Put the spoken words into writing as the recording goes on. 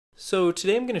So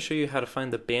today I'm going to show you how to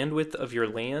find the bandwidth of your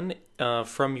LAN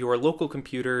from your local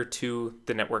computer to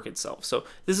the network itself. So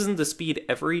this isn't the speed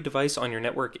every device on your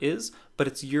network is, but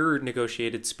it's your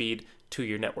negotiated speed to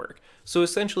your network. So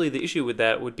essentially the issue with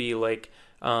that would be like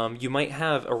you might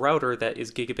have a router that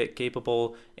is gigabit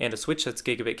capable and a switch that's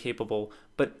gigabit capable,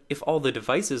 but if all the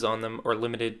devices on them are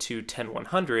limited to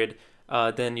 10/100,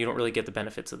 then you don't really get the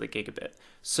benefits of the gigabit.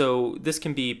 So this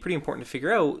can be pretty important to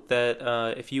figure out that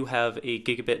if you have a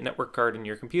gigabit network card in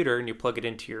your computer and you plug it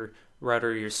into your router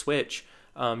or your switch,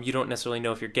 you don't necessarily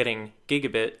know if you're getting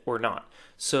gigabit or not.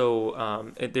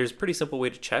 So there's a pretty simple way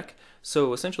to check.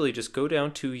 So essentially just go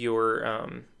down to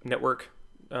your network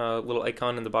little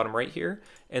icon in the bottom right here,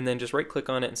 and then just right click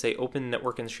on it and say Open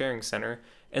Network and Sharing Center,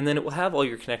 and then it will have all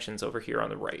your connections over here on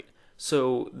the right.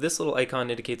 So this little icon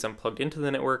indicates I'm plugged into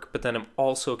the network, but then I'm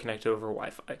also connected over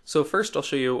Wi-Fi. So first I'll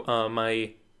show you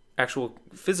my actual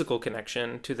physical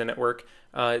connection to the network.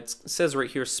 It says right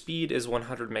here speed is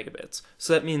 100 megabits.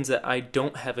 So that means that I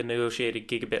don't have a negotiated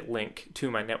gigabit link to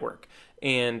my network.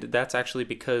 And that's actually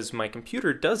because my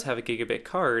computer does have a gigabit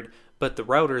card, but the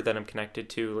router that I'm connected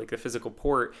to, like the physical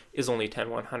port, is only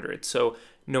 10/100. So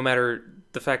no matter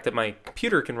the fact that my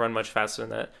computer can run much faster than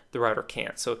that, the router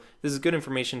can't. So this is good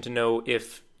information to know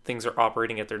if things are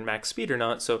operating at their max speed or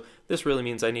not. So this really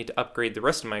means I need to upgrade the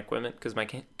rest of my equipment because my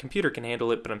computer can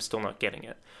handle it, but I'm still not getting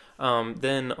it.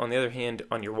 Then on the other hand,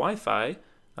 on your Wi-Fi,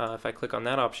 if I click on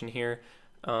that option here,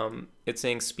 it's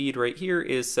saying speed right here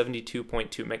is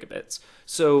 72.2 megabits.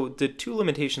 So the two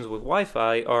limitations with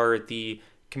Wi-Fi are the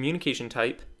communication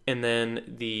type and then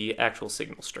the actual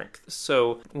signal strength.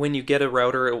 So when you get a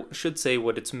router, it should say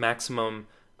what its maximum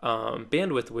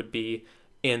bandwidth would be,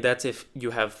 and that's if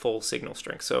you have full signal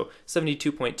strength. So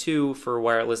 72.2 for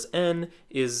wireless N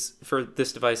is, for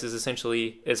this device, is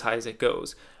essentially as high as it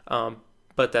goes.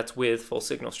 But that's with full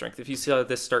signal strength. If you see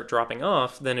this start dropping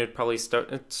off, then it'd probably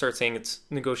start saying its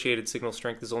negotiated signal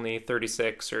strength is only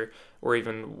 36 or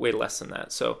even way less than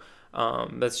that. So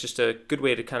that's just a good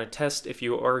way to kind of test if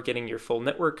you are getting your full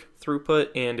network throughput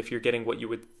and if you're getting what you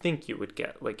would think you would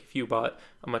get. Like if you bought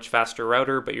a much faster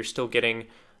router, but you're still getting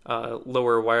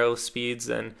lower wireless speeds,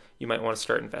 then you might want to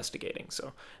start investigating.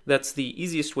 So that's the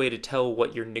easiest way to tell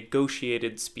what your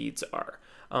negotiated speeds are.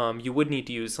 You would need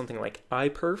to use something like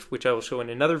iPerf, which I will show in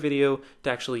another video, to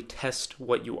actually test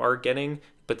what you are getting,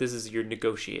 but this is your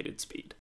negotiated speed.